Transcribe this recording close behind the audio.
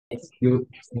you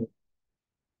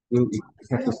you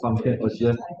have a function or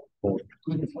just for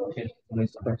function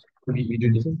we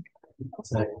do this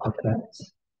outside after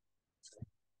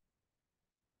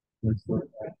one to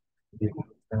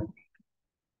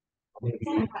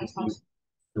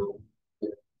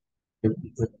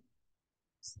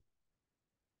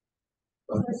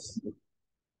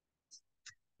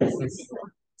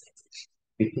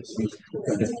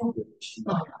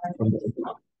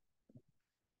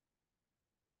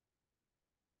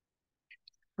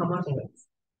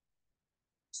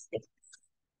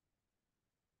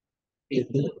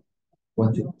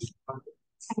one to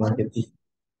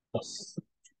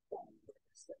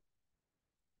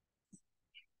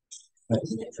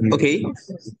Okay,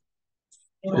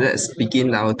 let's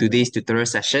begin our today's tutorial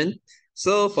session.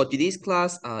 So for today's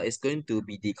class, it's going to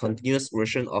be the continuous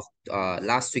version of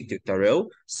last week tutorial.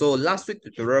 So last week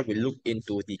tutorial, we looked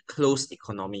into the closed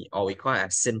economy, or we call it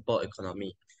a simple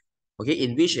economy, okay,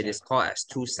 in which it is called as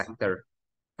two sector.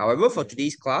 However, for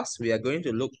today's class, we are going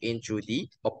to look into the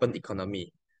open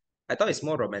economy. I thought it's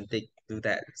more romantic to do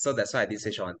that, so that's why I did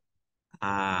switch on.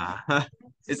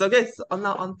 It's okay. It's on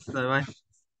now, on. Never mind.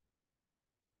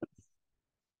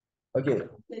 Okay.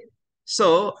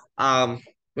 So, when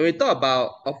we talk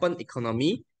about open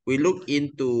economy, we look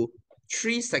into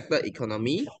three sector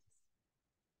economy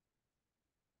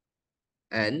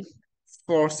and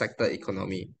four sector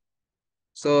economy.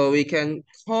 So we can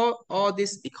call all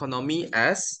this economy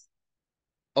as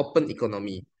open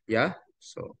economy. Yeah.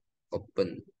 So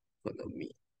open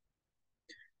economy.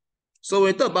 So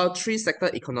we talk about three sector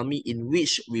economy in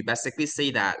which we basically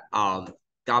say that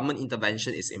government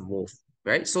intervention is involved,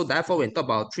 right? So therefore, when we talk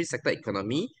about three sector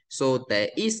economy, so there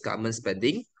is government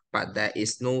spending, but there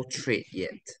is no trade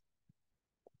yet.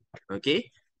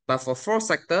 Okay, but for four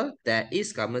sector, there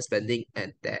is government spending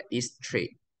and there is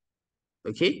trade.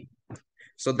 Okay,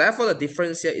 so therefore the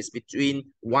difference here is between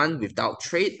one without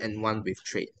trade and one with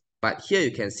trade. But here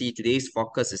you can see today's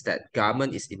focus is that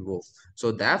government is involved.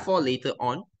 So therefore later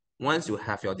on, once you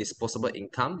have your disposable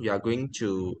income, you are going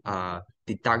to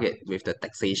deduct it with the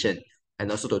taxation and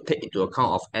also to take into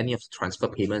account of any of the transfer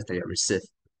payments that you receive.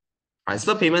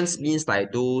 Transfer payments means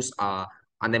like those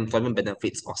unemployment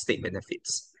benefits or state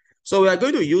benefits. So we are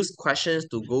going to use questions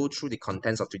to go through the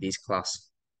contents of today's class.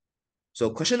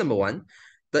 So question number one,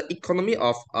 the economy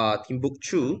of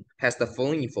Timbuktu has the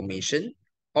following information.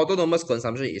 Autonomous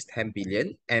consumption is 10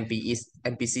 billion, MPC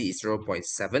is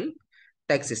 0.7,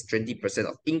 tax is 20%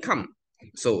 of income.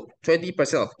 So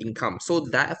 20% of income. So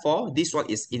therefore, this one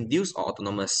is induced or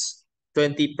autonomous.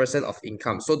 20% of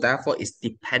income. So therefore, it's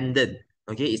dependent.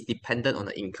 Okay, it's dependent on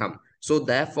the income. So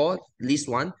therefore, this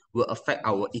one will affect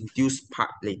our induced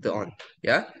part later on.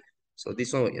 Yeah. So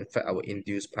this one will affect our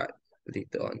induced part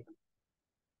later on.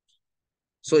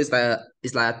 So it's like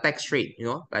a tax rate,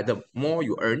 like the more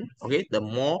you earn, okay, the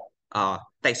more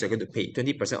tax you're going to pay.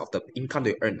 20% of the income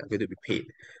they earn are going to be paid.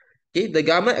 Okay, the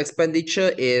government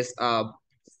expenditure is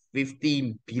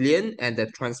 15 billion and the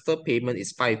transfer payment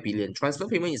is 5 billion. Transfer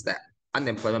payment is the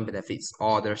unemployment benefits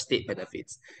or the state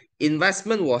benefits.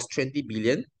 Investment was 20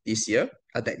 billion this year,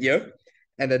 that year,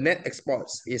 and the net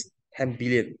exports is 10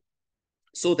 billion.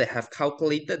 So they have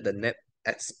calculated the net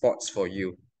exports for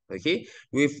you. Okay,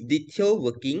 with detailed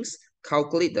workings,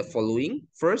 calculate the following.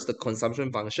 First, the consumption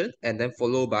function, and then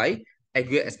followed by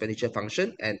aggregate expenditure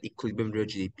function and equilibrium real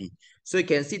GDP. So you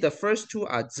can see the first two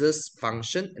are just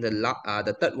function, and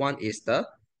the third one is the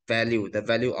value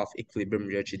of equilibrium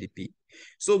real GDP.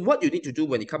 So what you need to do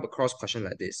when you come across question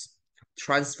like this,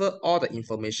 transfer all the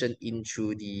information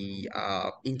into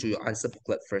your answer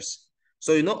booklet first.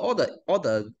 So all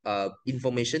the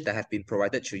information that have been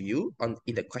provided to you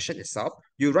in the question itself,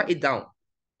 you write it down.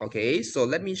 Okay, so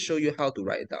let me show you how to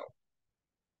write it down.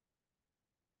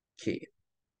 Okay,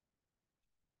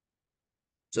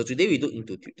 so today we look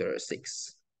into tutorial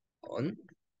 6 on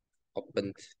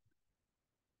open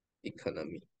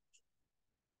economy.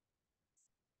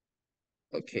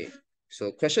 Okay,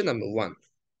 so question number 1.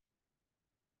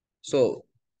 So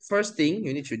first thing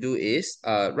you need to do is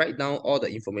write down all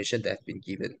the information that have been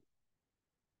given.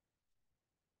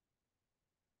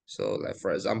 So like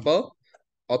for example,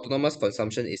 autonomous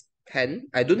consumption is 10.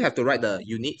 I don't have to write the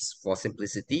units for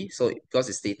simplicity. So because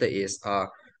it's stated is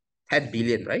 10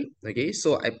 billion, right? Okay,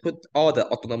 so I put all the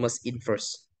autonomous in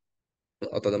first.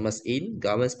 Autonomous in,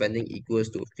 government spending equals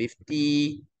to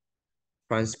 50,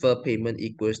 transfer payment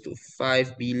equals to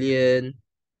 5 billion,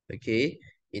 okay,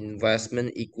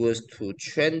 investment equals to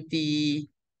 20,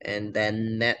 and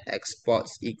then net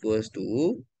exports equals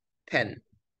to 10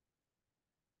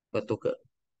 per token.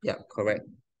 Yeah, correct.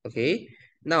 Okay,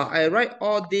 now I write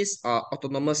all these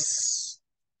autonomous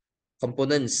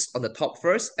components on the top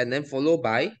first, and then followed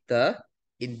by the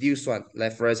induced one.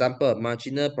 Like for example,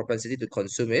 marginal propensity to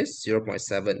consume is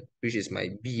 0.7, which is my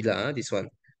B lah, this one.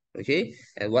 Okay,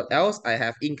 and what else? I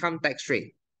have income tax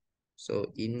rate.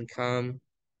 So income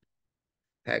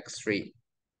tax rate,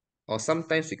 or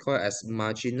sometimes we call it as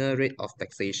marginal rate of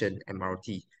taxation,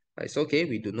 MRT. It's okay,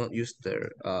 we do not use the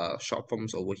short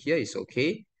forms over here, it's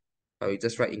okay. We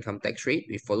just write income tax rate,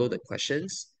 we follow the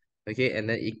questions, okay, and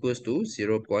then equals to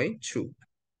 0.2,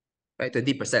 right?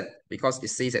 20%, because it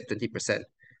says at 20%.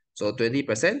 So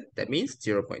 20%, that means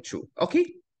 0.2.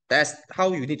 Okay, that's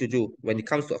how you need to do when it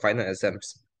comes to final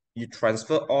exams. You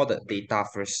transfer all the data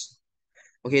first.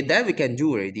 Okay, then we can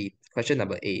do already. Question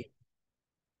number A.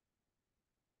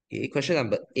 Okay, question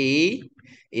number A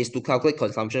is to calculate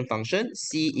consumption function.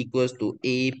 C equals to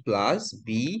A plus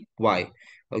B Y.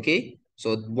 Okay,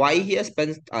 so Y here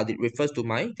it refers to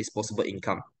my disposable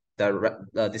income,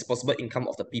 the disposable income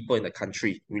of the people in the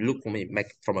country. We look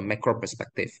from a macro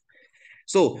perspective.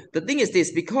 So the thing is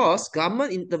this, because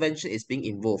government intervention is being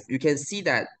involved, you can see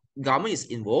that government is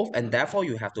involved, and therefore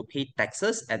you have to pay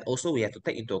taxes, and also we have to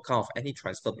take into account of any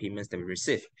transfer payments that we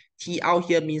receive. TR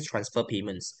here means transfer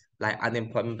payments, like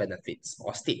unemployment benefits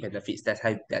or state benefits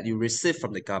that you receive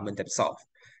from the government themselves.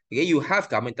 Okay, you have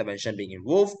government intervention being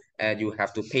involved, and you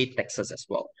have to pay taxes as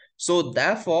well. So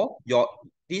therefore,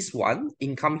 this one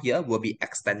income here will be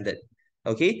extended.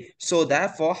 Okay, so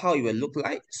therefore, how it will look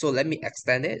like? So let me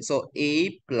extend it. So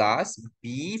A plus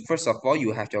B, first of all,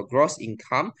 you have your gross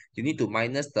income. You need to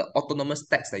minus the autonomous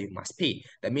tax that you must pay.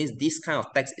 That means this kind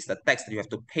of tax is the tax that you have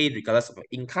to pay regardless of your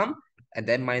income, and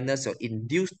then minus your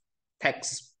induced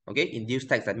tax. Okay, induced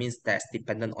tax, that means that's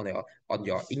dependent on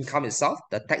your income itself,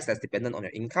 the tax that's dependent on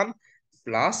your income,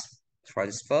 plus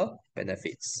transfer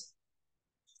benefits.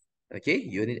 Okay,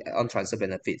 you need on transfer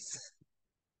benefits.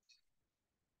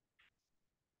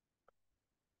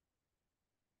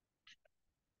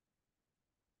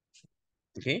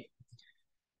 Okay,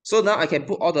 so now I can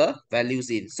put all the values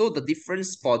in. So the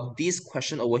difference for this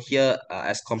question over here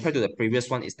as compared to the previous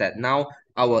one is that now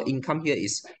our income here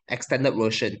is extended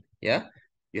version. Yeah,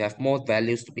 you have more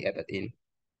values to be added in.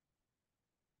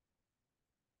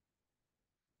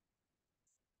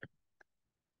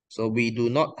 So we do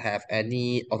not have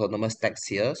any autonomous tax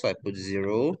here. So I put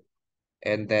 0.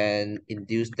 And then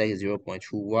induced tax is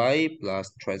 0.2y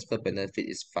plus transfer benefit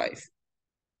is 5.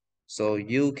 So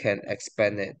you can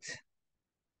expand it.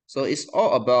 So it's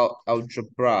all about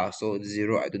algebra. So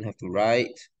 0, I don't have to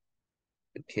write.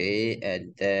 Okay,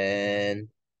 and then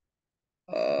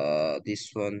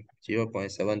this one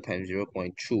 0.7 times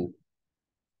 0.2,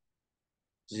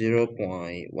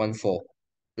 0.14.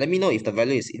 Let me know if the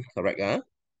value is incorrect.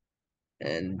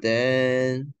 And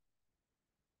then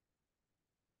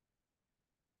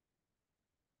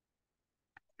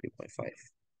 3.5,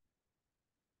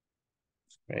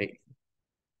 right?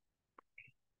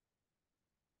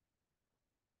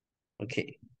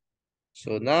 Okay,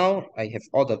 so now I have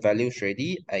all the values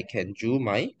ready. I can do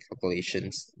my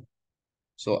calculations.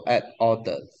 So add all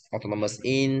the autonomous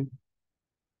in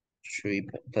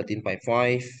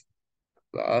 13.5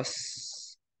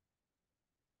 plus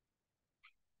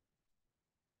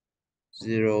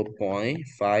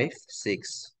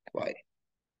 0.56y.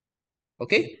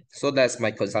 Okay, so that's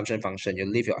my consumption function. You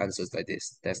leave your answers like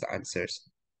this. That's the answers.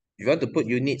 If you want to put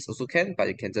units also can, but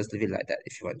you can just leave it like that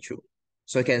if you want to.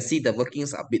 So you can see the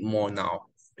workings are a bit more now.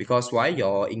 Because why?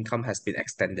 Your income has been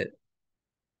extended.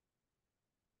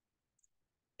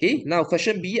 Okay, now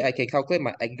question B, I can calculate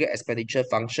my aggregate expenditure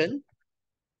function.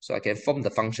 So I can form the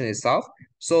function itself.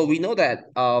 So we know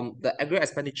that the aggregate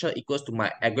expenditure equals to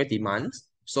my aggregate demands.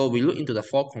 So we look into the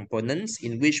 4 components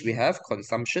in which we have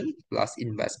consumption plus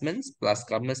investments plus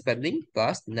government spending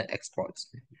plus net exports.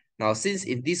 Now, since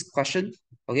in this question,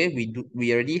 okay,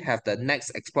 we already have the net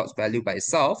exports value by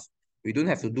itself, we don't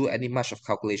have to do any much of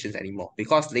calculations anymore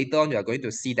because later on you are going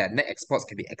to see that net exports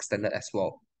can be extended as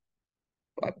well.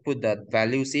 So I put the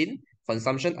values in.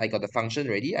 Consumption, I got the function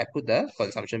ready. I put the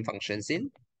consumption functions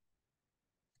in.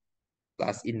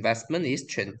 Plus investment is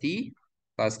 20,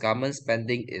 plus government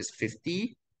spending is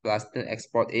 50, plus net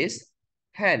export is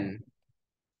 10.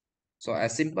 So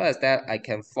as simple as that, I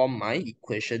can form my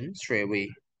equation straight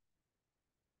away.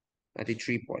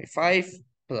 93.5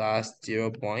 plus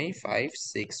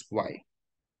 0.56y.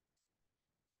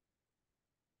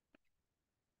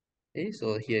 Okay,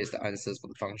 so here is the answers for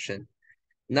the function.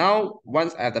 Now,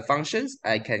 once I have the functions,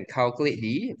 I can calculate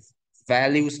the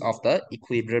values of the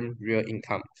equilibrium real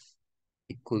income.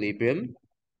 Equilibrium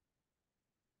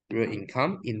real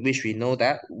income, in which we know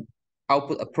that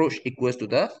output approach equals to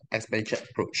the expenditure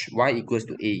approach. Y equals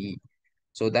to AE.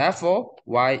 So therefore,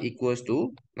 y equals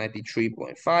to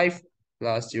 93.5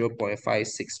 plus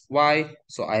 0.56y.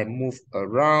 So I move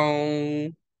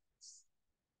around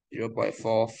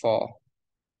 0.44.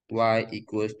 Y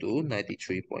equals to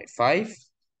 93.5.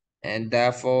 And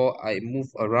therefore, I move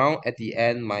around. At the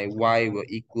end, my y will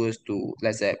equals to,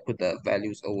 let's say I put the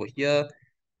values over here,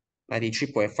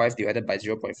 93.5 divided by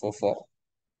 0.44.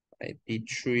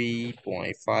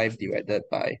 93.5 divided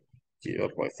by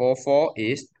 0.44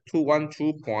 is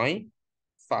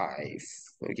 212.5.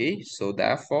 Okay, so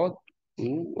therefore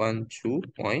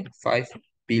 212.5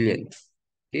 billion.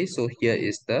 Okay, so here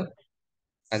is the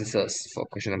answers for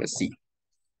question number C.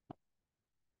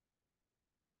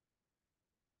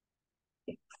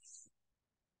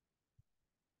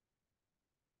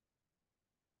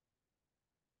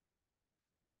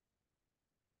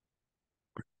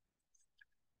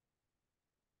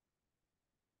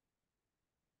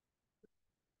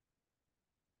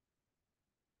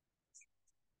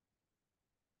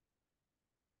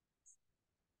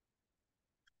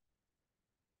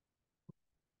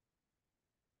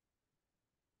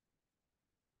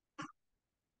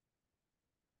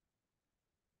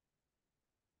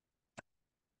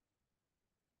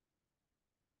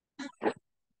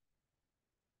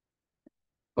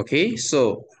 Okay,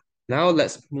 so now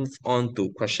let's move on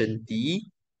to question D.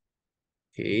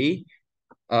 Okay,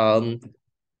 um,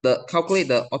 calculate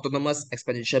the autonomous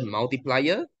expenditure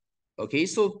multiplier. Okay,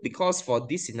 so because for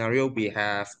this scenario, we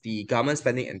have the government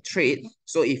spending and trade.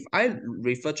 So if I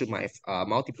refer to my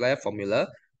multiplier formula,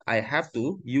 I have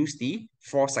to use the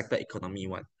four sector economy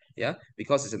one. Yeah,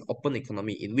 because it's an open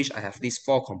economy in which I have these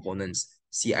four components,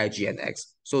 C, I, G, and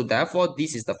X. So therefore,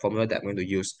 this is the formula that I'm going to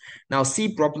use. Now,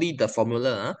 see properly the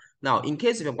formula. Now, in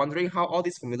case if you're wondering how all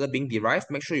these formula being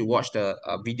derived, make sure you watch the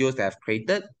videos that I've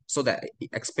created so that it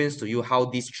explains to you how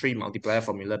these three multiplier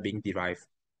formula being derived.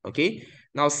 Okay,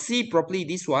 now see properly,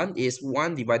 this one is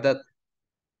 1 divided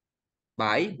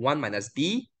by 1 minus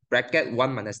b bracket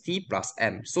 1 minus t plus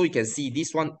m. So you can see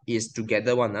this one is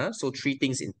together one. So three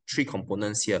things in three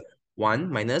components here. 1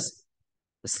 minus,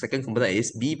 the second component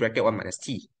is b bracket 1 minus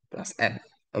t plus m.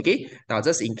 Okay, now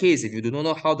just in case if you do not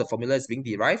know how the formula is being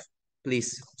derived,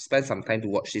 please spend some time to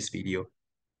watch this video.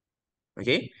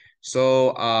 Okay,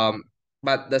 so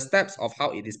but the steps of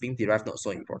how it is being derived not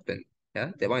so important.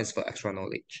 Yeah, that one is for extra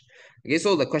knowledge. Okay,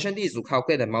 so the question D is to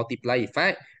calculate the multiply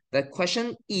effect. The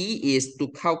question E is to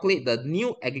calculate the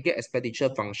new aggregate expenditure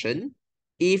function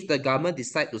if the government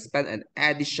decide to spend an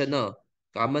additional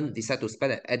 5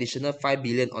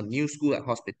 billion on new school and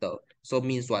hospital. So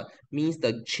means what? Means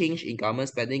the change in government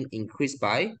spending increased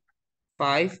by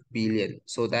 5 billion.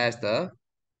 So that's the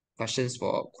questions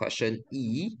for question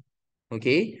E.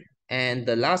 Okay, and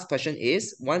the last question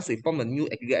is, once we form a new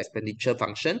aggregate expenditure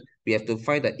function, we have to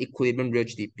find the equilibrium real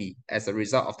GDP as a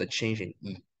result of the change in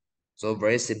E. So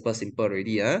very simple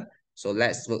already. So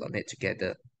let's work on it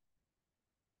together.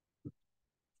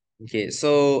 Okay,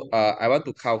 so I want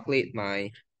to calculate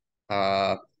my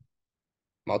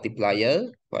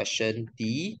multiplier. Question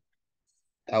D,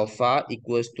 alpha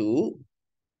equals to,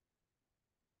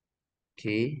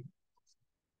 okay,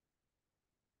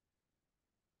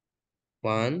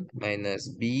 1 minus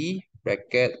b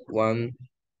bracket 1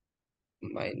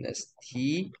 minus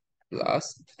t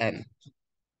plus m.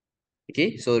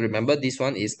 Okay, so remember this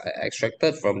one is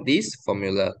extracted from this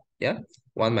formula. Yeah,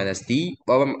 1 minus d,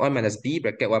 1 minus b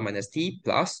bracket 1 minus t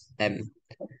plus m.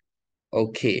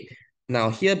 Okay, now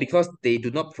here because they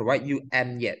do not provide you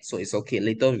m yet, so it's okay.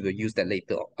 Later we will use that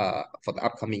later for the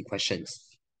upcoming questions.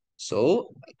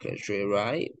 So I can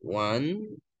write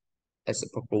 1 as a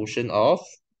proportion of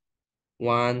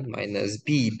 1 minus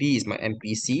b. B is my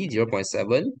MPC,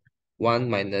 0.7. 1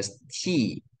 minus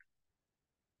t.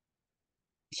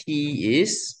 T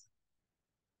is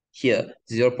here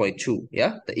 0.2.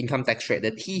 Yeah, the income tax rate.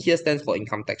 The T here stands for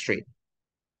income tax rate.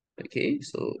 Okay,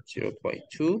 so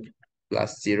 0.2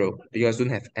 plus 0 because don't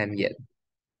have M yet.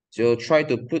 So try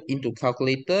to put into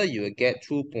calculator, you will get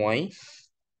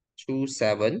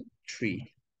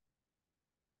 2.273.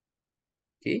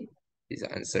 Okay, these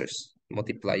are answers.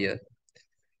 Multiplier.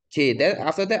 Okay, then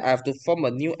after that, I have to form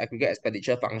a new aggregate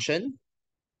expenditure function.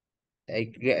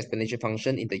 Aggregate expenditure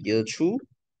function in the year 2.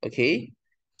 Okay,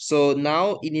 so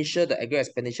now initial the aggregate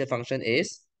expenditure function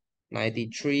is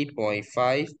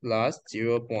 93.5 plus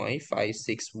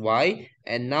 0.56y,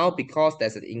 and now because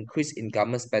there's an increase in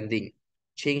government spending,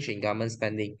 change in government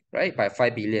spending, right, by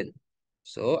 5 billion.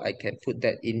 So I can put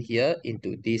that in here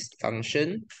into this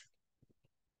function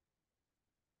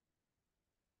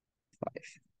 5,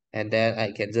 and then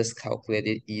I can just calculate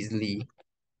it easily.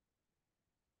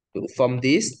 So from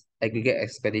this, aggregate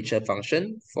expenditure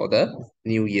function for the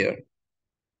new year,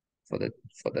 for the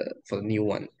new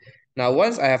one. Now,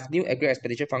 once I have new aggregate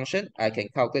expenditure function, I can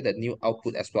calculate the new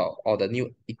output as well, or the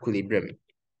new equilibrium.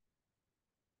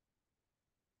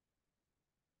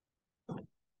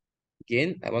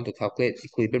 Again, I want to calculate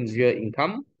equilibrium real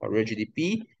income or real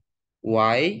GDP,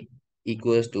 Y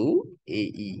equals to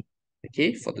AE,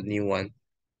 okay, for the new one.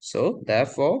 So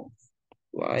therefore,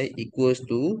 Y equals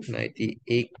to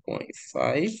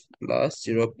 98.5 plus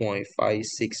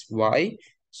 0.56Y.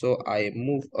 So I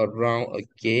move around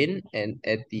again, and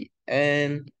at the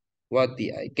end, what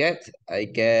did I get? I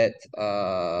get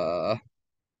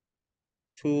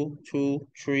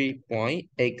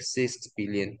 223.86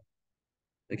 billion.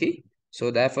 Okay,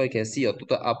 so therefore you can see your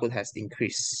total output has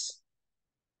increased.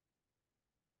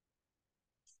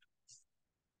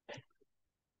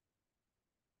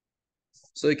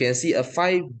 So you can see a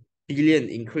 5 billion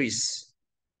increase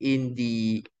in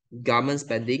the government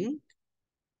spending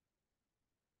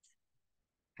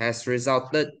has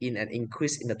resulted in an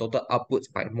increase in the total output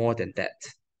by more than that.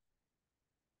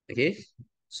 Okay,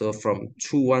 so from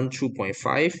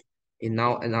 212.5, it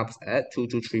now ends up at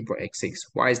 223.86.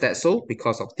 Why is that so?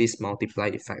 Because of this multiply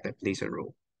effect that plays a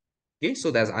role. Okay,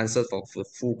 so that's the answer for the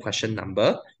full question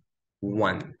number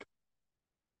 1.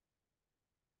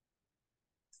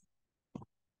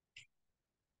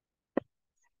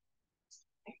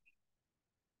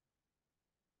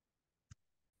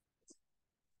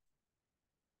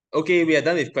 Okay, we are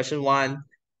done with question 1.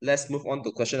 Let's move on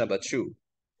to question number 2.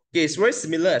 Okay, it's very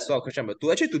similar as well, question number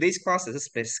 2. Actually, today's class is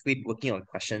basically working on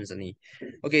questions only.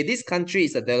 Okay, this country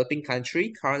is a developing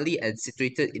country, currently and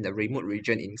situated in a remote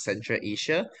region in Central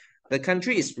Asia. The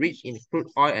country is rich in crude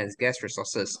oil and gas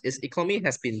resources. Its economy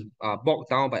has been bogged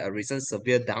down by a recent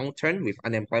severe downturn, with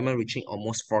unemployment reaching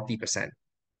almost 40%.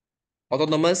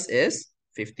 Autonomous is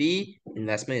 50,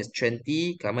 investment is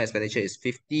 20, government expenditure is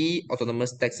 50,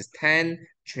 autonomous tax is 10,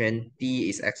 20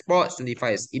 is exports,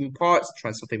 25 is imports,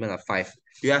 transfer payment are 5.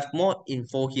 You have more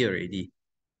info here already.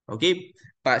 Okay,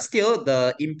 but still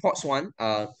the imports one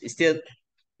is still,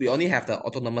 we only have the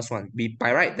autonomous one.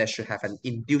 By right, that should have an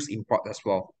induced import as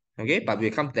well. Okay, but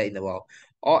we'll come to that in a while.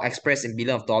 All expressed in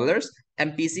billion of dollars.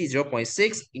 MPC is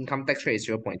 0.6, income tax rate is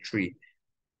 0.3.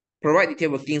 Provide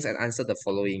detailed workings and answer the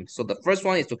following. So the first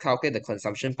one is to calculate the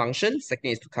consumption function. Second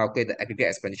is to calculate the aggregate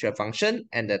expenditure function.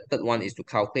 And the third one is to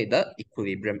calculate the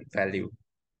equilibrium value.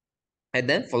 And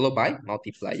then followed by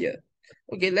multiplier.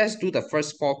 Okay, let's do the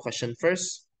first 4 questions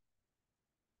first.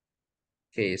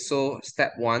 Okay, so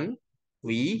step 1,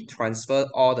 we transfer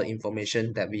all the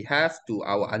information that we have to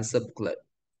our answer booklet.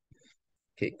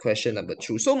 Okay, question number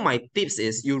 2. So my tips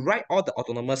is you write all the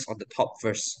autonomous on the top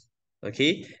first.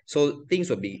 Okay, so things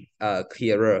will be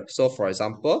clearer. So for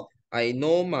example, I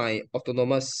know my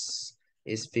autonomous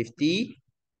is 50.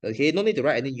 Okay, no need to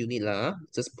write any unit lah.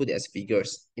 Just put it as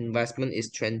figures. Investment is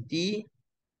 20.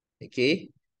 Okay,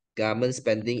 government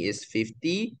spending is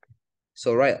 50.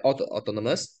 So write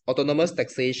autonomous. Autonomous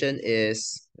taxation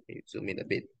is, let me zoom in a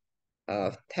bit.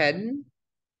 10.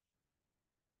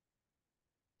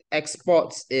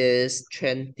 Exports is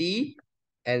 20,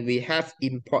 and we have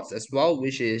imports as well,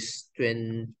 which is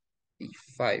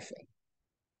 25.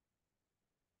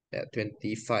 Yeah,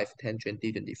 25, 10,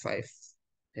 20, 25.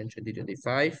 10, 20,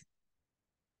 25.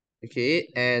 Okay,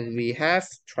 and we have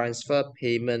transfer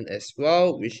payment as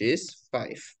well, which is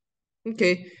 5.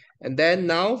 Okay, and then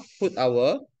now put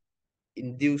our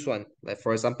induced one. Like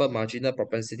for example, marginal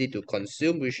propensity to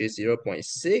consume, which is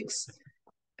 0.6,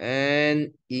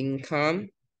 and income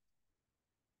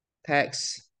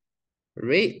tax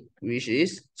rate, which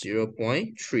is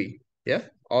 0.3. Yeah,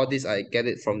 all this I get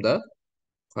it from the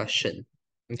question.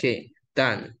 Okay,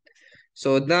 done.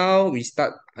 So now we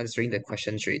start answering the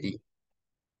questions already.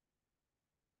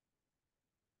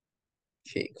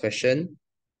 Okay, question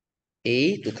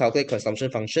A, to calculate consumption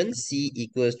function, C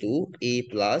equals to A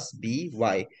plus B,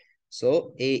 Y.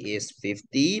 So A is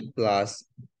 50 plus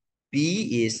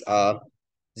B is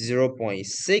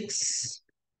 0.6.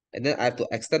 And then I have to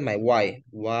extend my Y.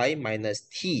 Y minus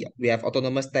T. We have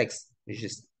autonomous tax, which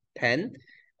is 10.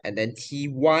 And then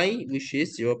TY, which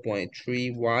is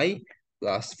 0.3Y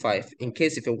plus 5. In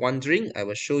case if you're wondering, I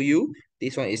will show you.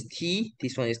 This one is T,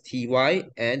 this one is TY,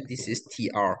 and this is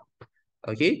TR.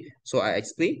 Okay, so I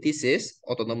explained this is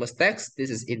autonomous tax,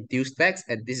 this is induced tax,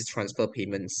 and this is transfer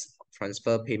payments.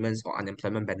 Transfer payments or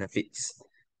unemployment benefits.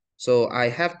 So I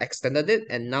have extended it,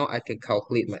 and now I can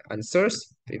calculate my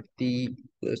answers. 50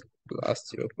 plus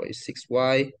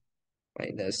 0.6y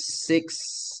minus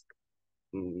 6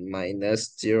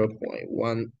 minus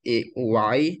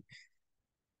 0.18y,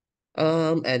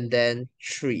 and then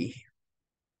 3.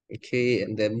 Okay,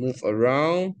 and then move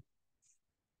around.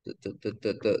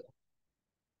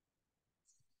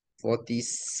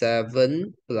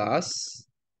 47 plus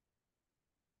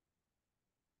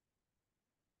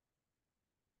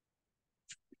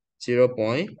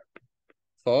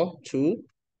 0.42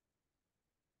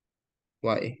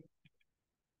 y.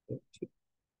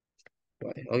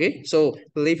 Okay, so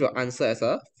leave your answer as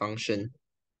a function.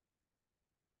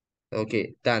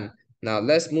 Okay, done. Now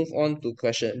let's move on to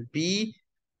question B.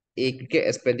 Aggregate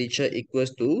expenditure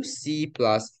equals to C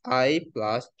plus I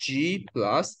plus G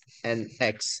plus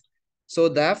NX. So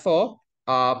therefore,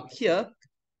 here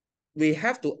we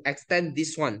have to extend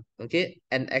this one, okay,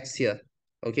 NX here.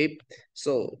 Okay,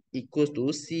 so equals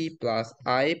to C plus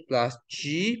I plus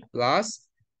G plus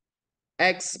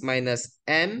X minus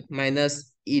M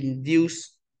minus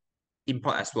induced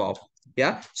import as well.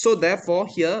 Yeah, so therefore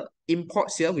here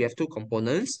imports, here we have two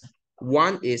components.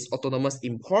 One is autonomous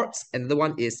imports, and the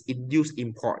one is induced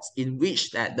imports, in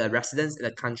which that the residents in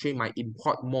the country might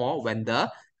import more when the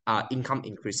income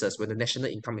increases, when the national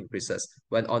income increases.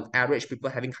 When on average people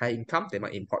having higher income, they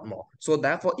might import more. So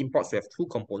therefore imports, we have two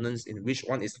components, in which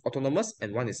one is autonomous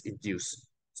and one is induced.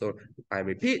 So I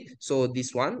repeat, so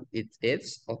this one, it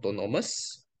is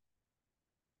autonomous,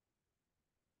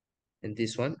 and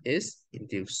this one is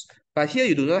induced. But here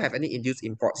you do not have any induced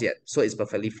imports yet, so it's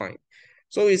perfectly fine.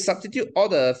 So we substitute all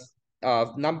the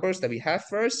numbers that we have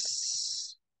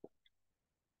first.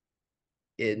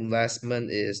 Investment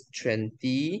is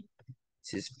 20,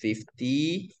 this is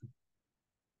 50,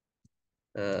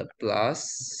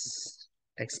 plus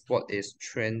export is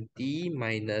 20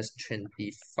 minus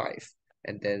 25,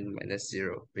 and then minus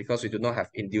 0, because we do not have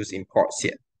induced imports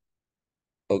yet.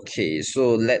 Okay,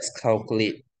 so let's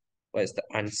calculate what is the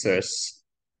answers.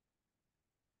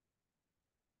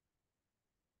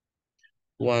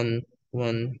 1,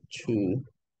 1, 2.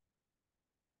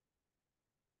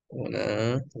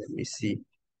 Let me see.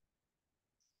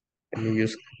 Let me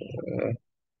use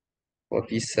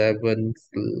 47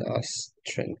 plus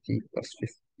 20 plus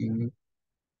 50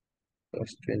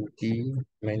 plus 20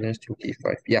 minus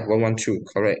 25. Yeah, 112,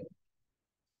 correct.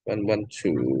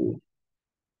 112.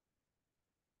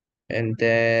 And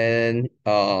then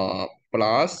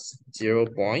plus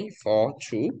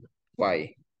 0.42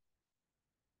 y.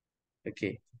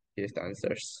 Okay, here's the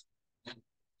answers.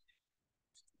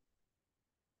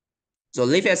 So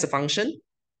leave it as a function.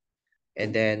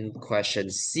 And then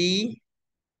question C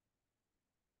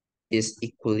is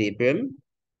equilibrium.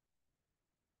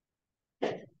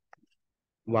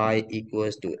 Y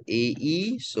equals to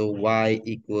AE, so Y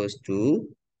equals to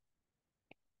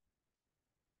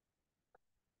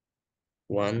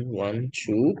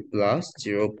 112 plus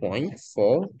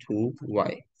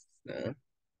 0.42y.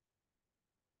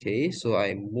 Okay, so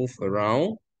I move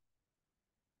around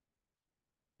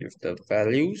with the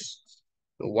values.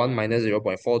 So 1 minus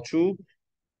 0.42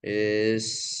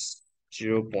 is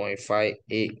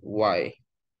 0.58y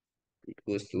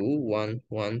equals to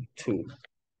 112.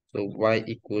 So y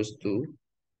equals to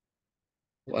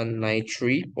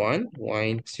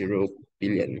 193.10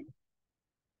 billion.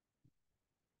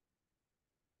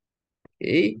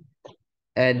 Okay,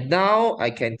 and now I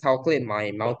can calculate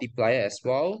my multiplier as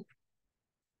well.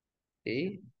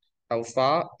 Okay,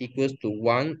 alpha equals to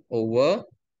 1 over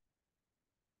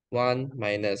 1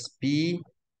 minus b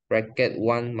bracket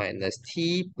 1 minus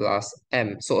t plus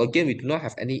m. So again, we do not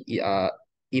have any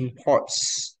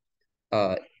imports,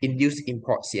 induced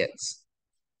imports yet.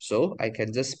 So I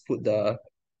can just put the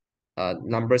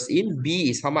numbers in. B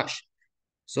is how much?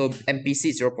 So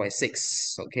MPC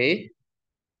 0.6, okay?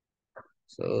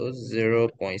 So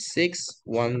 0.6,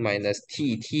 1 minus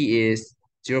t. T is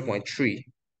 0.3.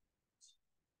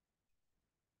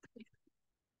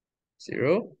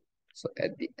 0. So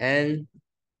at the end,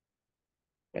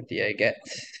 what did I get?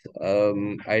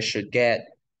 I should get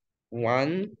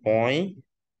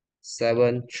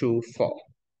 1.724.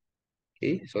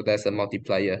 Okay, so that's a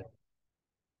multiplier.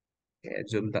 Okay,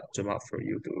 zoom out for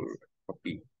you to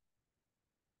copy.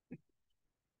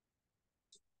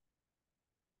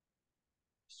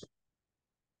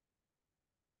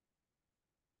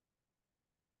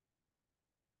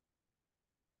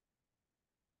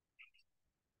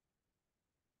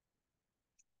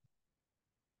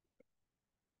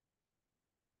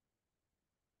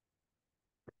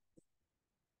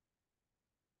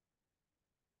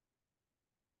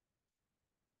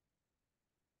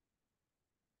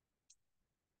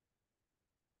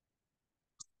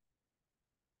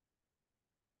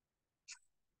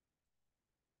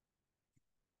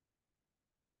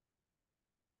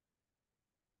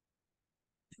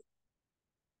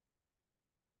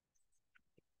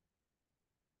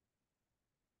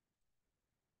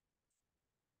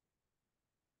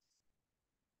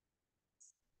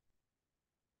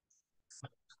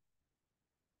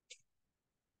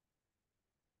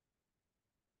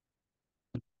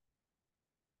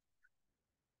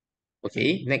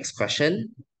 Okay, next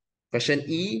question. Question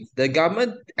E, the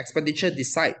government expenditure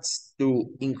decides to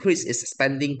increase its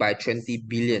spending by 20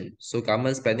 billion. So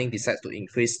government spending decides to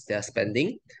increase their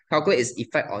spending. Calculate its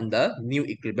effect on the new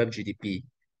equilibrium GDP.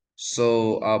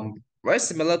 So very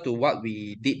similar to what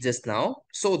we did just now.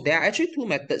 So there are actually two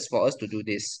methods for us to do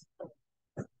this.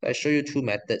 I show you two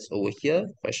methods over here.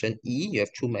 Question E, you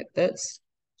have two methods.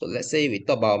 So let's say we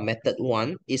talk about method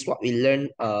one is what we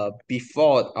learned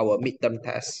before our midterm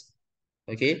test.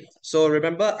 Okay, so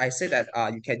remember I said that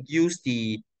you can use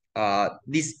the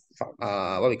this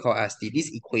what we call as this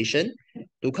equation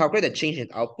to calculate the change in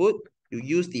output. You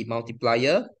use the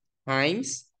multiplier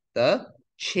times the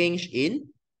change in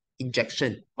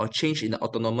injection or change in the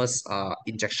autonomous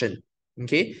injection.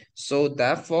 Okay, so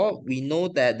therefore we know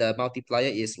that the multiplier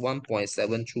is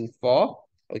 1.724,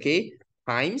 okay,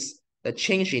 times the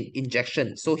change in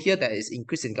injection. So here there is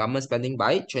increase in government spending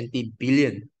by 20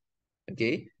 billion.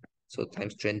 Okay, so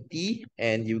times 20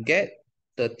 and you get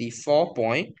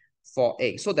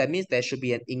 34.48. So that means there should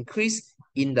be an increase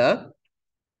in the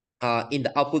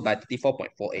output by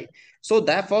 34.48. So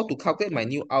therefore, to calculate my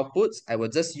new outputs, I will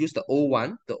just use the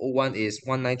O1. The O1 is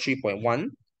 193.1.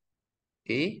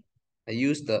 Okay, I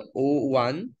use the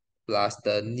O1 plus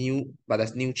the new, but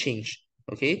that's new change.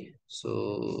 Okay,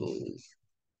 so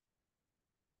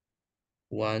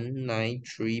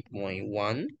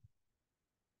 193.1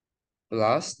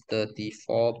 plus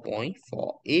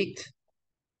 34.48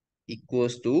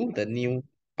 equals to the new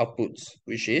outputs,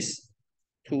 which is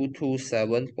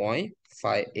 227.58.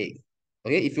 Okay,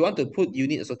 if you want to put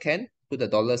unit also can, put the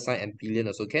dollar sign and billion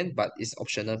also can, but it's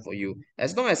optional for you.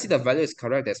 As long as I see the value is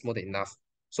correct, that's more than enough.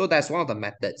 So that's one of the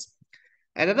methods.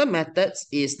 Another method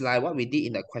is like what we did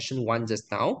in the question one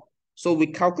just now. So we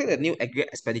calculate the new aggregate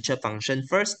expenditure function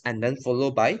first and then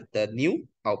followed by the new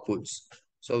outputs.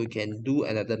 So we can do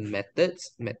another method,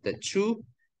 method two,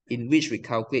 in which we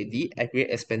calculate the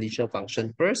aggregate expenditure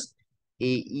function first.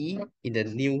 AE in the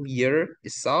new year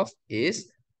itself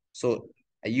is, so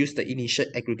I use the initial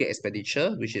aggregate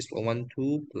expenditure, which is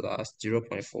 112 plus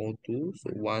 0.42, so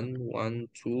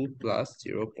 112 plus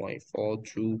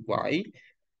 0.42y,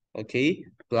 okay,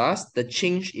 plus the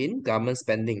change in government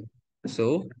spending.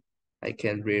 So I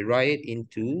can rewrite it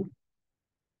into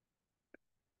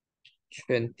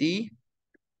 20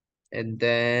 and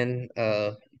then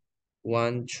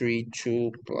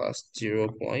 132 plus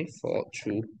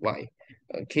 0.42y.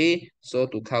 Okay, so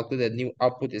to calculate the new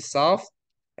output itself,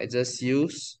 I just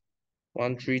use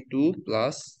 132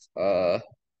 plus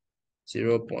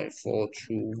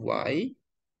 0.42y.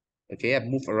 Okay, I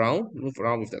move around with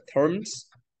the terms.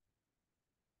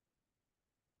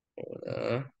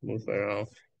 Move around.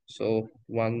 So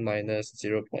 1 minus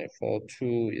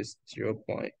 0.42 is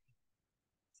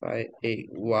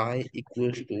 0.58y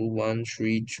equals to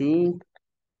 132.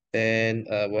 Then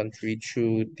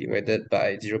 132 divided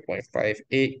by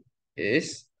 0.58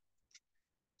 is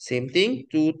same thing,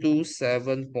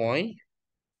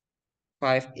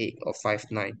 227.58 or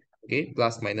 59. Okay,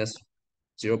 plus minus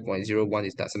 0.01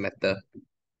 is doesn't matter.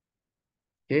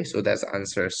 Okay, so that's the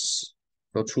answers.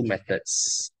 So two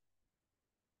methods.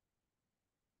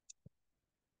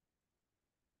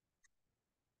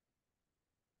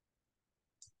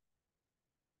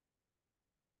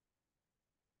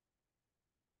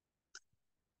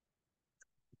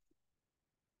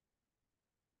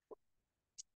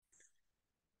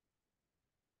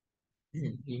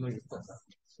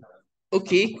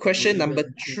 Okay, question number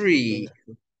three.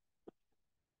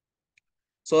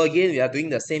 So again, we are doing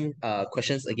the same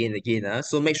questions again and again.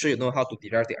 So make sure you know how to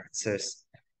derive the answers.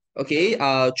 Okay,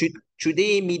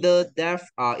 today middle depth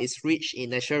is rich in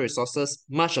natural resources.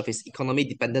 Much of its economy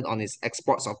dependent on its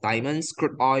exports of diamonds,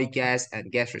 crude oil, gas, and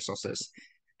gas resources.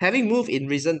 Having moved in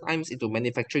recent times into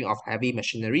manufacturing of heavy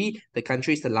machinery, the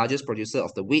country is the largest producer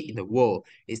of the wheat in the world.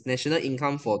 Its national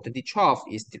income for 2012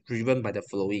 is driven by the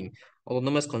following.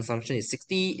 Autonomous consumption is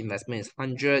 60, investment is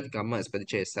 100, government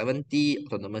expenditure is 70,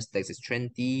 autonomous tax is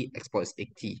 20, export is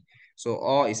 80. So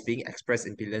all is being expressed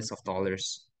in billions of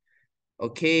dollars.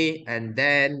 Okay, and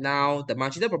then now the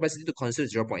marginal propensity to consume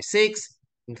is 0.6,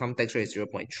 income tax rate is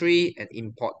 0.3, and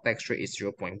import tax rate is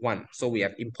 0.1. So we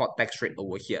have import tax rate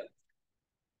over here.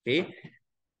 Okay.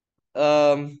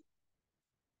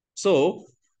 So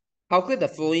calculate the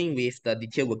following with the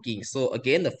detailed working. So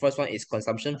again, the first one is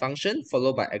consumption function,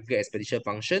 followed by aggregate expenditure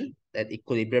function, then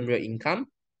equilibrium real income.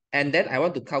 And then I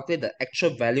want to calculate the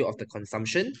actual value of the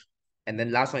consumption. And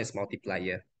then last one is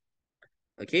multiplier.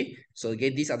 Okay, so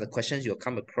again, these are the questions you'll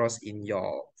come across in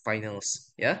your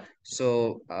finals. Yeah.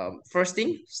 So first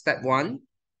thing, step one,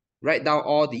 write down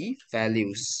all the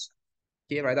values.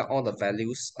 Okay, write down all the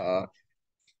values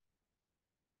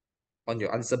on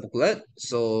your answer booklet.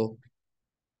 So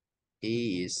A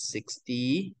is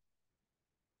 60.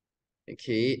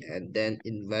 Okay, and then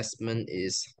investment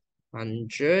is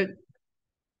 100.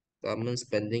 Government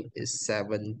spending is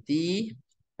 70.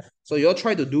 So you'll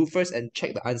try to do first and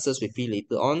check the answers with me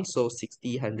later on. So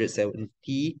 60,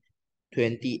 170,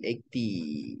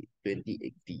 2080,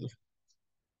 2080.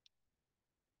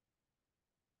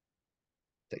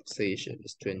 Taxation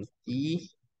is 20.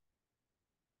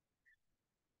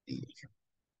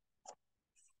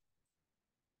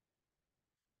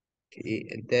 Okay,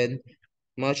 and then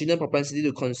marginal propensity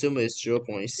to consume is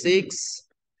 0.6.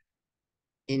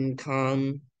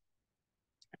 Income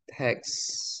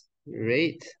tax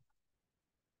rate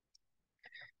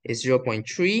is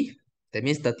 0.3. That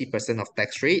means 30% of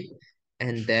tax rate.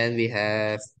 And then we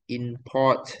have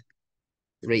import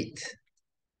rate,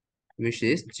 which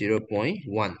is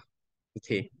 0.1.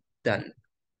 Okay, done.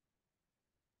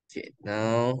 Okay,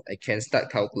 now I can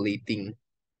start calculating.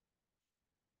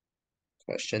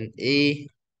 Question A,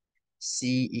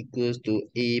 C equals to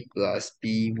A plus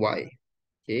BY.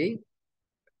 Okay,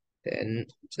 then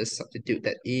just substitute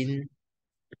that in.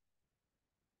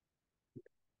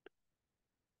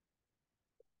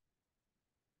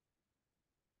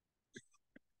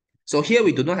 So here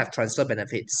we do not have transfer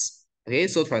benefits. Okay,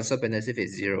 so transfer benefit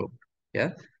is 0.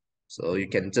 Yeah, so you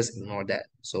can just ignore that.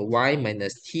 So y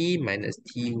minus t minus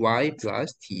ty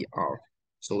plus tr.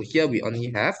 So here we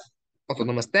only have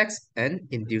autonomous tax and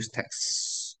induced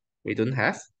tax. We don't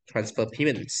have transfer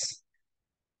payments.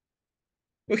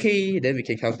 Okay, then we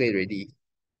can calculate already.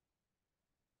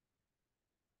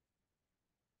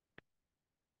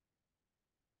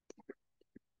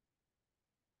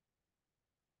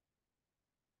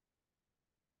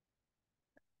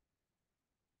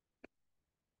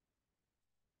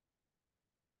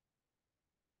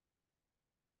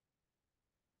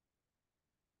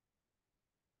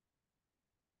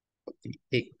 The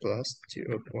 8 plus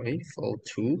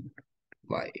 0.42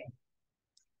 y.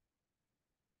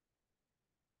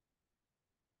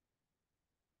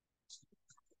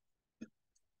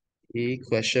 Okay,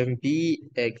 question B,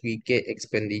 aggregate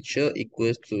expenditure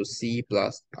equals to C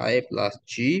plus I plus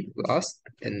G plus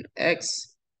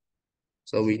NX.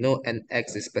 So we know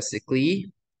NX is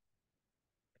basically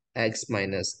X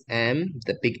minus M,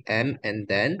 the big M, and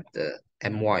then the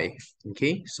MY.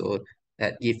 Okay, so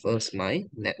that gives us my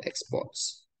net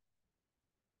exports.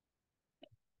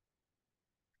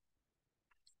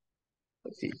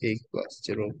 38 plus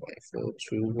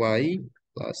 0.42y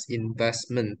plus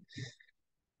investment.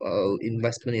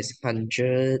 Investment is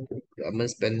 100,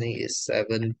 government spending is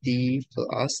 70,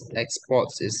 plus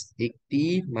exports is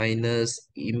 80 minus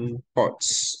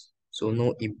imports. So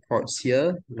no imports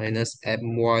here, minus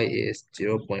my is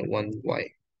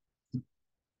 0.1y.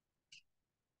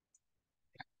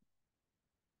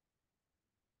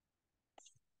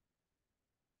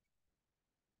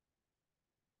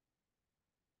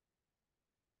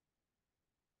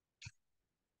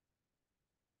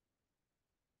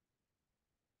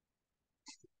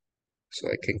 So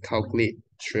I can calculate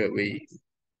straight away.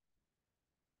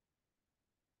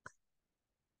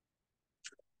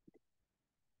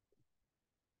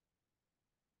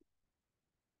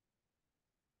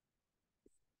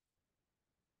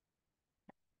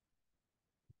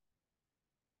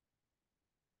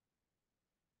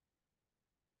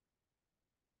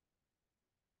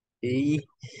 Okay,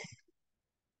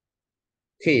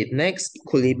 okay, next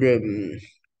equilibrium.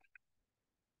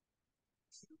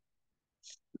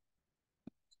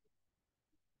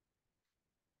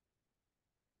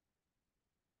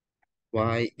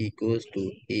 Y equals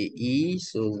to AE,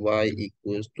 so Y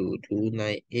equals to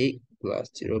 298 plus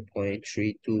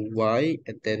 0.32y,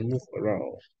 and then move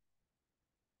around.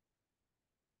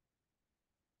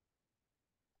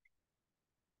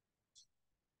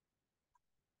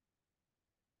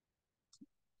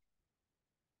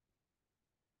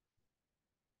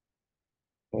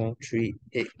 Or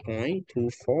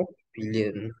 38.24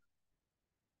 billion.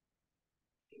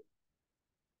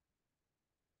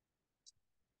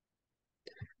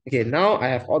 Okay, now I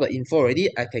have all the info already.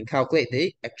 I can calculate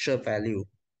the actual value.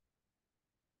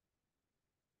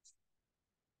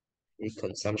 The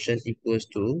consumption equals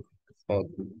to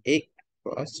 48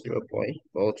 plus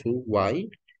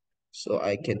 0.42y. So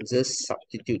I can just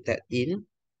substitute that in.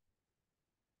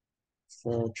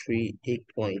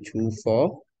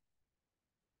 438.24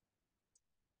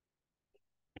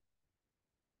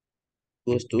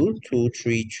 equals to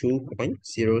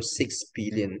 232.06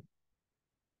 billion.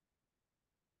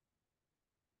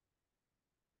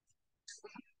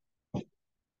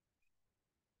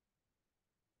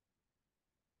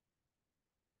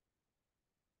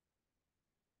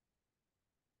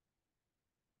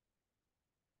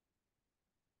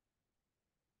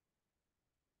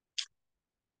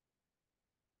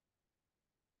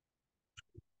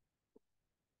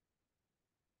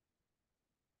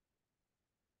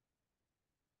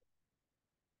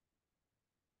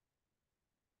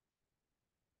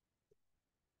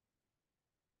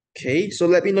 Okay, so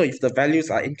let me know if the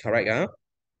values are incorrect.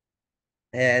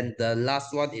 And the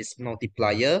last one is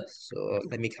multiplier. So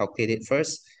let me calculate it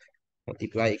first.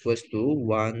 Multiply equals to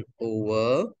 1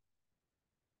 over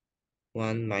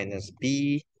 1 minus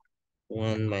b,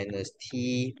 1 minus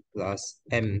t plus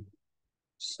m.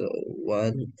 So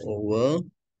 1 over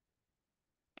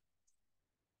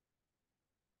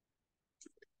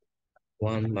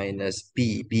 1 minus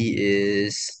b. B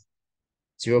is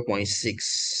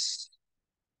 0.6.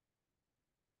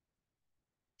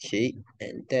 Okay,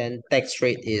 and then tax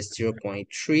rate is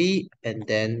 0.3, and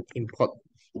then import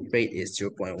rate is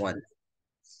 0.1.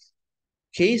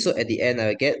 Okay, so at the end,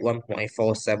 I get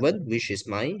 1.47, which is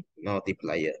my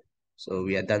multiplier. So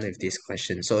we are done with this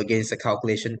question. So again, it's a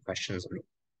calculation question only.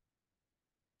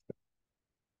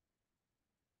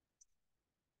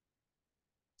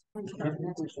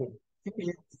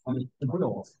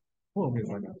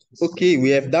 Okay, we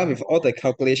have done with all the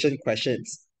calculation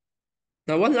questions.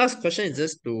 Now, one last question is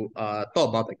just to talk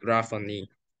about the graph only.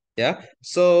 Yeah.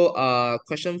 So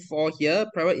question 4 here,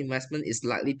 private investment is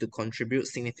likely to contribute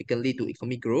significantly to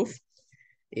economic growth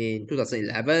in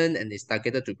 2011 and is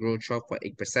targeted to grow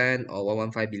 12.8% or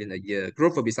 115 billion a year.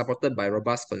 Growth will be supported by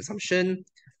robust consumption,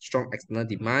 strong external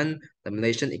demand. The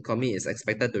Malaysian economy is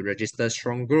expected to register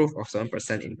strong growth of 7%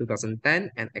 in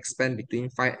 2010 and expand between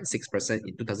 5 and 6%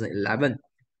 in 2011.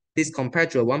 This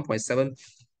compared to a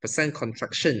 1.7%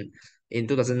 contraction in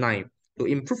 2009. To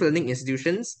improve learning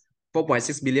institutions,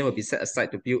 4.6 billion will be set aside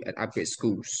to build and upgrade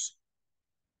schools.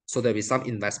 So there will be some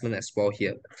investment as well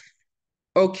here.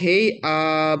 Okay,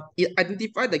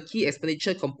 identify the key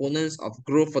expenditure components of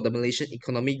growth for the Malaysian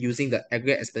economy using the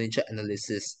aggregate expenditure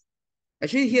analysis.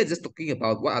 Actually, here just talking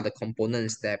about what are the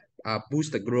components that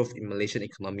boost the growth in Malaysian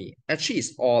economy. Actually,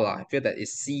 it's all. I feel that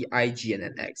it's C, I, G, and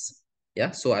an X.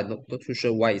 Yeah, so I'm not too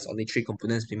sure why it's only three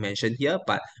components we mentioned here,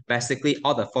 but basically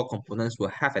all the four components will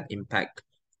have an impact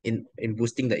in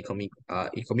boosting the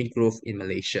economic growth in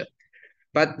Malaysia.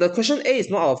 But the question A is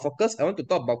not our focus. I want to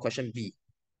talk about question B.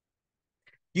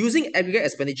 Using aggregate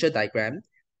expenditure diagram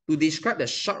to describe the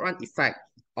short-run effect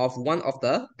of one of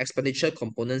the expenditure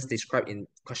components described in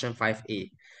question 5a.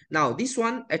 Now, this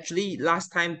one actually last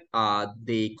time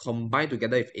they combined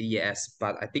together with ADS,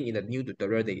 but I think in the new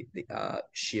tutorial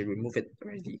she removed it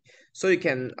already. So you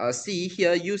can see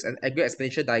here use an aggregate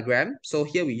expenditure diagram. So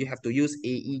here we have to use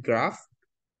AE graph.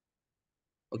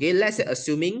 Okay, let's say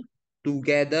assuming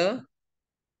together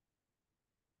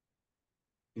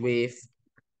with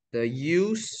the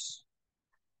use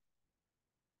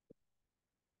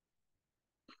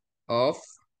of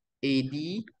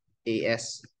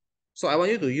ADAS. So I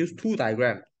want you to use two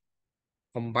diagram,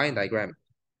 combined diagram.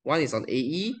 One is on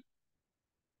AE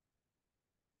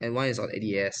and one is on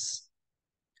ADS.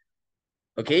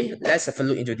 Okay, let's have a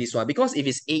look into this one because if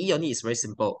it's AE only, it's very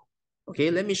simple.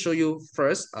 Okay, let me show you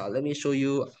first. Let me show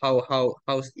you how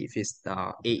if it's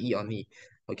the AE only.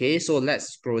 Okay, so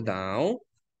let's scroll down.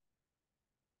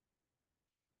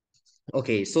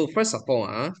 Okay, so first of all,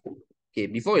 okay,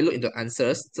 before we look into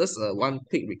answers, just one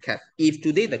quick recap. If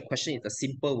today the question is a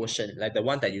simple version, like the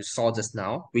one that you saw just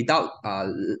now, without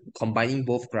combining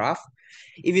both graph,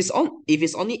 if it's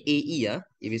only AE,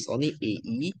 if it's only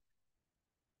AE,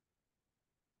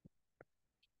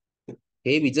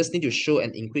 okay, we just need to show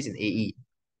an increase in AE.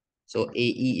 So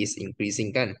AE is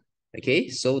increasing, kan? Okay,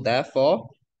 so therefore,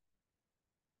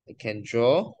 I can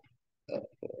draw,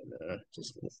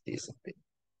 just move this a bit.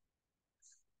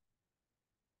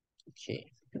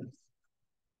 Okay.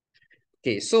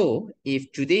 Okay, so if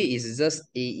today is just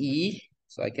AE,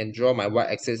 so I can draw my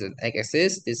y-axis and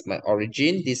x-axis. This is my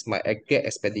origin. This is my aggregate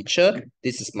expenditure.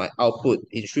 This is my output.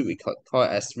 In short, we call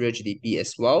it as real GDP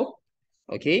as well.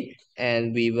 Okay,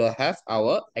 and we will have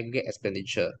our aggregate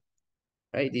expenditure.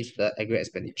 Right, this is the aggregate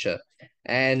expenditure,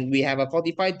 and we have a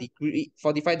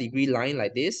 45-degree line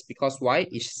like this because why?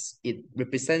 It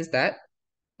represents that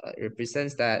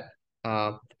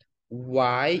uh,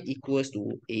 y equals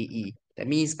to AE. That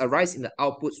means a rise in the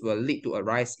outputs will lead to a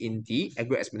rise in the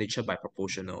aggregate expenditure by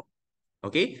proportional.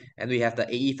 Okay, and we have the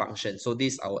AE function. So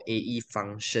this is our AE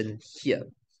function here.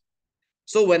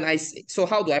 So so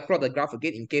how do I plot the graph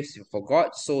again in case you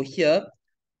forgot? So here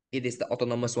it is the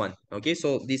autonomous one. Okay,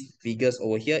 so these figures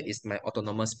over here is my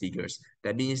autonomous figures.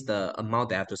 That means the amount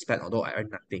that I have to spend, although I earn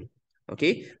nothing.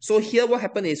 Okay, so here what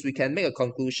happened is we can make a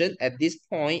conclusion at this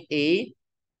point A.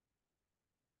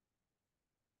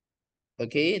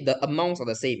 Okay, the amounts are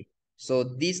the same. So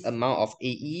this amount of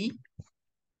AE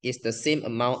is the same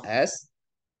amount as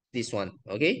this one.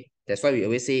 Okay, that's why we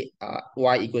always say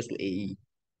Y equals to AE.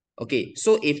 Okay,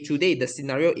 so if today the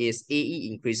scenario is AE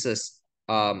increases,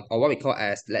 or what we call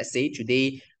as, let's say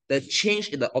today the change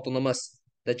in the autonomous,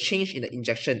 the change in the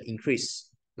injection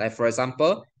increase. Like for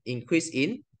example, increase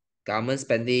in government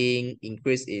spending,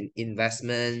 increase in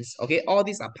investments. Okay, all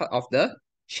these are part of the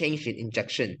change in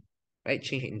injection, right?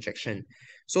 Change in injection.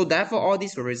 So therefore, all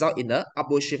this will result in the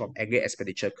upward shift of aggregate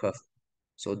expenditure curve.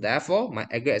 So therefore, my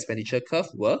aggregate expenditure curve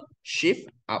will shift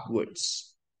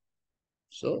upwards.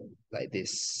 So like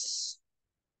this.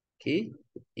 Okay,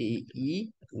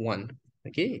 AE1.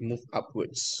 Okay, move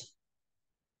upwards.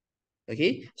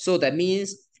 Okay, so that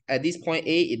means at this point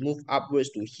A, it moved upwards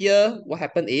to here. What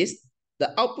happened is the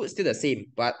output is still the same,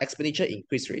 but expenditure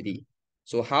increased already.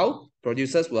 So how?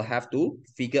 Producers will have to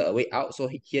figure a way out. So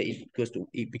here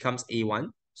it becomes A1.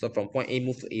 So from point A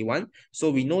move to A1. So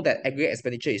we know that aggregate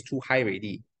expenditure is too high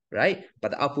already, right?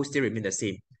 But the output still remain the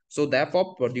same. So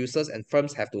therefore, producers and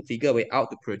firms have to figure a way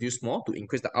out to produce more to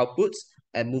increase the outputs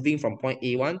and moving from point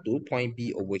A1 to point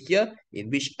B over here, in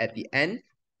which at the end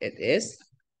it is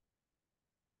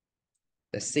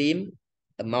the same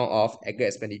amount of aggregate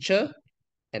expenditure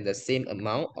and the same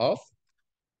amount of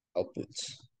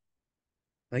outputs.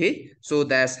 Okay, so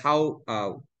that's what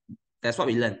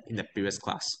we learned in the previous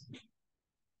class.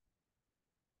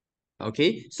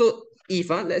 Okay, so if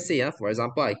let's say for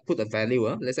example, I put a value,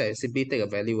 let's say I simply take a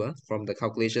value from the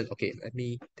calculation. Okay, let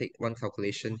me take one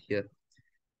calculation here.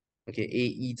 Okay,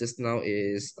 AE just now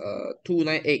is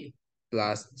 298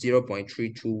 plus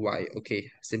 0.32y.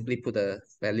 Okay, simply put a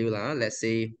value lah. Let's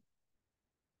say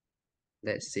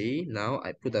now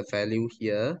I put a value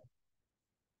here.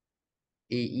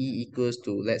 AE equals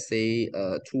to, let's say,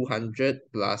 200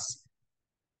 plus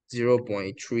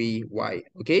 0.3y.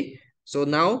 Okay, so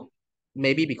now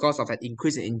maybe because of an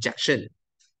increase in injection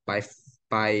by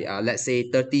let's say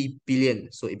 30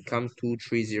 billion, so it becomes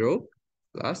 230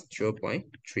 plus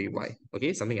 0.3y.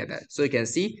 Okay, something like that. So you can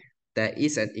see there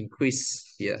is an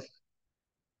increase here.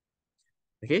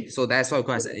 Okay, so that's what we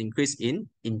call as an increase in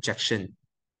injection.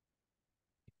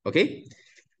 Okay,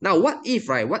 now what if,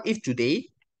 right? What if today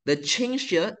the change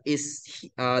here is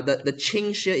the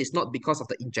change here is not because of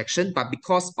the injection, but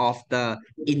because of the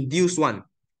induced one.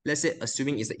 Let's say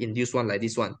assuming it's the induced one like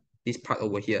this one, this part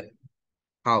over here.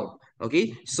 How?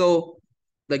 Okay, so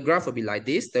the graph will be like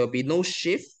this. There will be no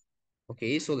shift.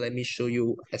 Okay, so let me show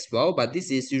you as well. But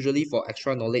this is usually for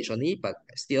extra knowledge only. But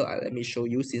still, let me show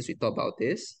you since we talked about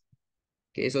this.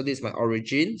 Okay, so this is my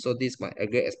origin. So this is my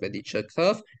aggregate expenditure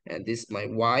curve. And this is my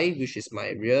Y, which is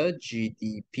my real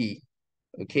GDP.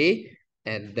 Okay,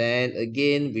 and then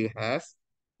again, we have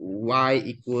Y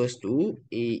equals to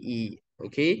AE.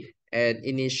 Okay, and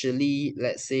initially,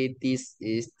 let's say this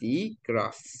is the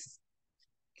graph.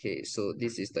 Okay, so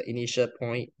this is the initial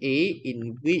point A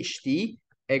in which the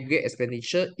aggregate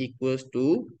expenditure equals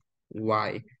to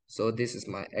Y. So this is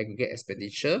my aggregate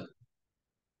expenditure,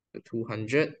 the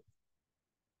 200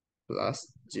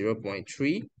 plus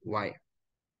 0.3y.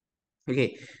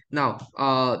 Okay, now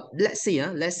let's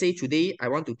say today I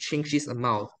want to change this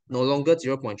amount, no longer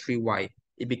 0.3y.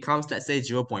 It becomes, let's say,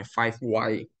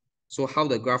 0.5y. So how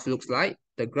the graph looks like?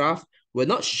 The graph will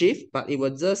not shift, but it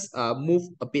will just move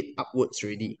a bit upwards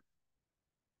already.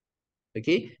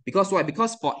 Okay, because why?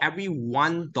 Because for every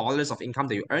 $1 of income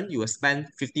that you earn, you will spend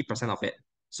 50% of it.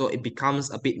 So it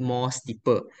becomes a bit more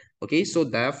steeper. Okay, so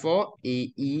therefore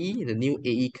AE, the new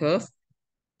AE curve,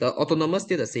 the autonomous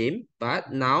still the same,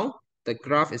 but now the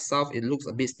graph itself, it looks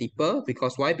a bit steeper.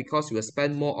 Because why? Because you will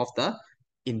spend more of the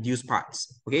induced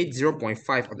parts. Okay,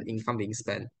 0.5 of the income being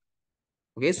spent.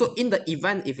 Okay, so in the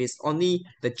event if it's only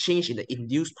the change in the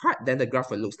induced part, then the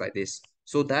graph will look like this.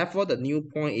 So therefore, the new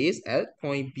point is at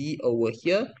point B over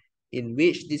here, in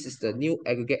which this is the new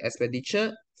aggregate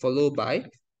expenditure, followed by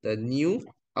the new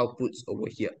outputs over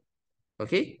here.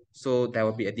 Okay, so there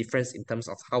will be a difference in terms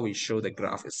of how we show the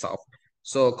graph itself.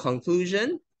 So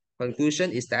conclusion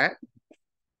is that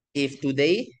if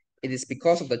today it is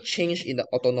because of the change in the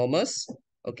autonomous,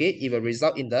 okay, it will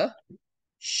result in the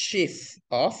shift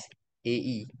of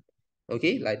AE.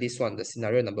 Okay, like this one, the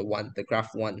scenario number 1, the graph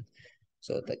 1.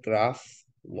 So the graph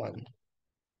 1.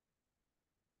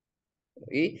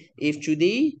 Okay, if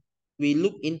today we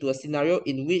look into a scenario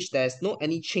in which there's no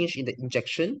any change in the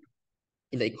injection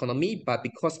in the economy, but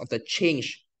because of the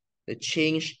change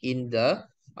in the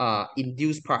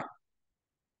induced part,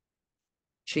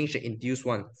 change the induced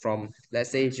one from,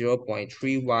 let's say,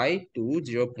 0.3y to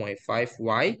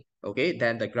 0.5y. Okay,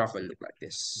 then the graph will look like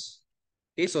this.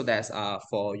 Okay, so that's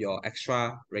for your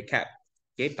extra recap.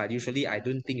 Okay, but usually I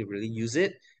don't think you really use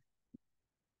it.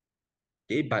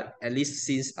 Okay, but at least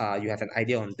since you have an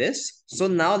idea on this. So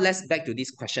now let's back to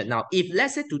this question. Now, if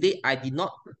let's say today I did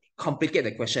not complicate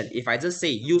the question, if I just say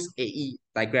use AE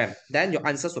diagram, then your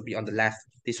answers will be on the left,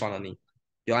 this one only.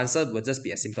 Your answer will just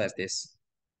be as simple as this.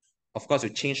 Of course, you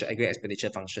change the aggregate expenditure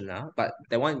function now, but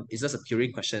that one is just a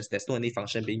purely questions. There's no any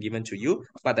function being given to you,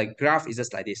 but the graph is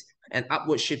just like this, an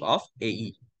upward shift of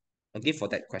AE. Okay, for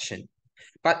that question.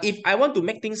 But if I want to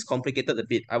make things complicated a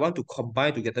bit, I want to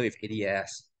combine together with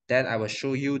ADS, then I will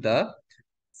show you the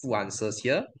full answers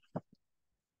here.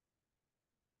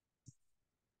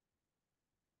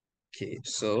 Okay,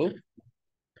 so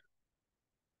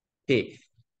okay,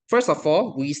 first of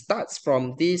all, we start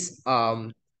from this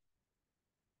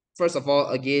first of all,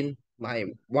 again, my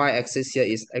y-axis here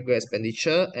is aggregate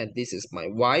expenditure, and this is my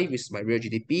y, which is my real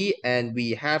GDP, and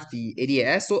we have the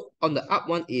ADAS. So on the up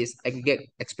one is aggregate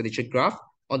expenditure graph,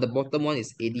 on the bottom one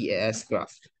is ADAS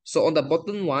graph. So on the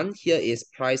bottom one, here is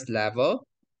price level,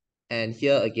 and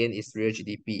here again is real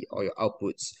GDP or your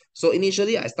outputs. So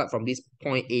initially, I start from this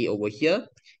point A over here,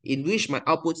 in which my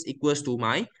outputs equals to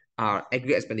my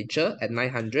aggregate expenditure at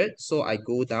 900. So I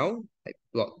go down, I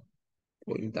plot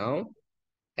going down,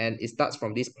 and it starts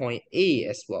from this point A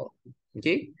as well.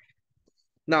 Okay.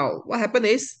 Now, what happened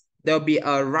is there will be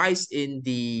a rise in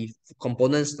the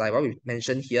components like what we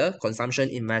mentioned here, consumption,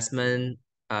 investment,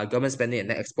 government spending, and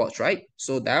net exports, right?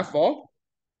 So therefore,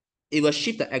 it will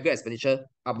shift the aggregate expenditure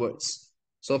upwards.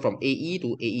 So from AE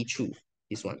to AE2,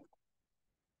 this one.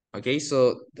 Okay,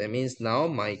 so that means now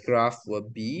my graph will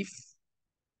be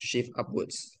shift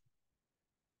upwards.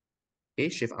 Okay,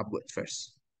 shift upwards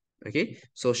first. Okay,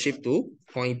 so shift to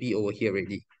point B over here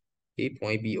already. Okay,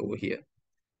 point B over here.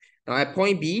 Now at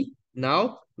point B,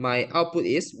 now my output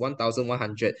is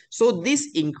 1,100. So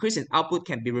this increase in output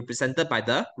can be represented by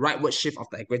the rightward shift of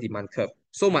the aggregate demand curve.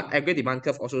 So my aggregate demand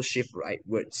curve also shift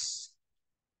rightwards.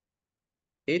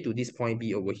 Okay, to this point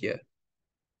B over here.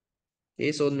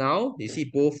 Okay, so now you see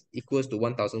both equals to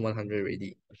 1,100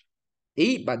 already.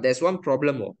 But there's one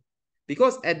problem.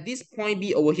 Because at this point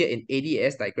B over here in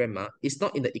ADS diagram, it's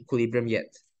not in the equilibrium yet.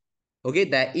 Okay,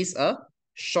 there is a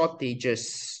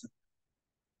shortages.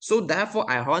 So therefore,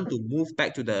 I want to move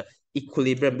back to the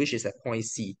equilibrium, which is at point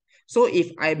C. So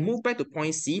if I move back to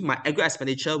point C, my aggregate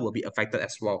expenditure will be affected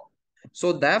as well.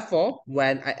 So therefore,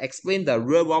 when I explain the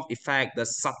real wealth effect, the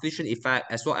substitution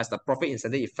effect, as well as the profit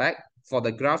incentive effect for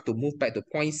the graph to move back to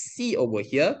point C over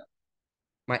here,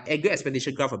 my aggregate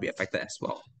expenditure graph will be affected as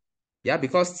well. Yeah,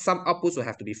 because some outputs will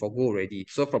have to be forgo already.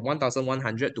 So from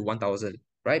 1,100 to 1,000,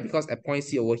 right? Because at point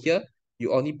C over here,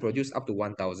 you only produce up to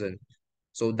 1,000.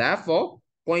 So therefore,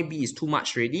 point B is too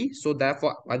much already. So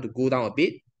therefore, I want to go down a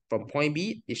bit. From point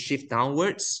B, it shift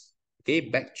downwards. Okay,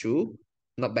 back to,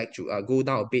 not back to, go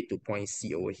down a bit to point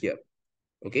C over here.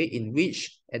 Okay, in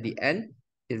which at the end,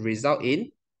 it result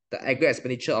in the aggregate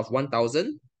expenditure of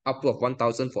 1,000, output of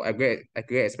 1,000 for aggregate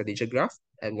expenditure graph,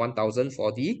 and 1,000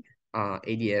 for the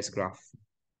ADS graph.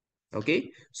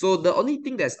 Okay, so the only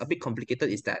thing that's a bit complicated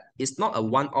is that it's not a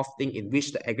one-off thing in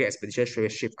which the aggregate expenditure should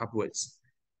shift upwards.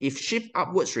 If shift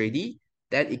upwards already,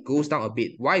 then it goes down a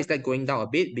bit. Why is that going down a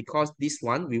bit? Because this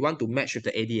one, we want to match with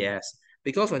the ADS.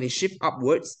 Because when it shift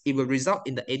upwards, it will result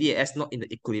in the ADS not in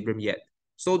the equilibrium yet.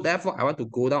 So therefore, I want to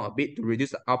go down a bit to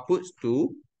reduce the outputs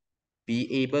to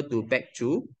be able to back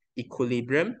to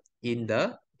equilibrium in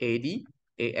the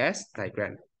ADAS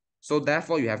diagram. So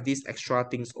therefore, you have these extra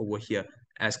things over here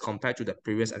as compared to the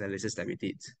previous analysis that we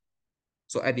did.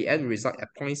 So at the end, result at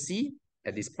point C,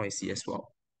 at this point C as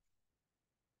well.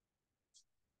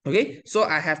 Okay, so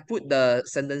I have put the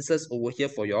sentences over here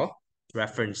for your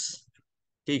reference.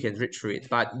 Okay, you can read through it.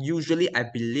 But usually, I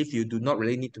believe you do not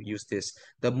really need to use this.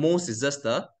 The most is just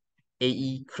the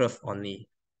AE curve only.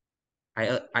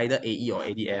 Either AE or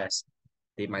ADS.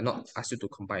 They might not ask you to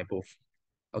combine both.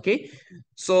 Okay,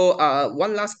 so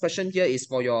one last question here is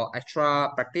for your extra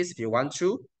practice if you want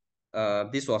to.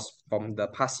 This was from the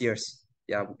past years.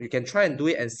 Yeah, you can try and do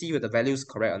it and see if the value is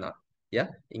correct or not. Yeah,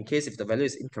 in case if the value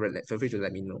is incorrect, feel free to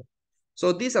let me know.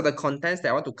 So these are the contents that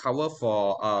I want to cover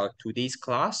for today's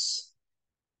class.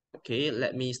 Okay,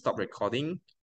 let me stop recording.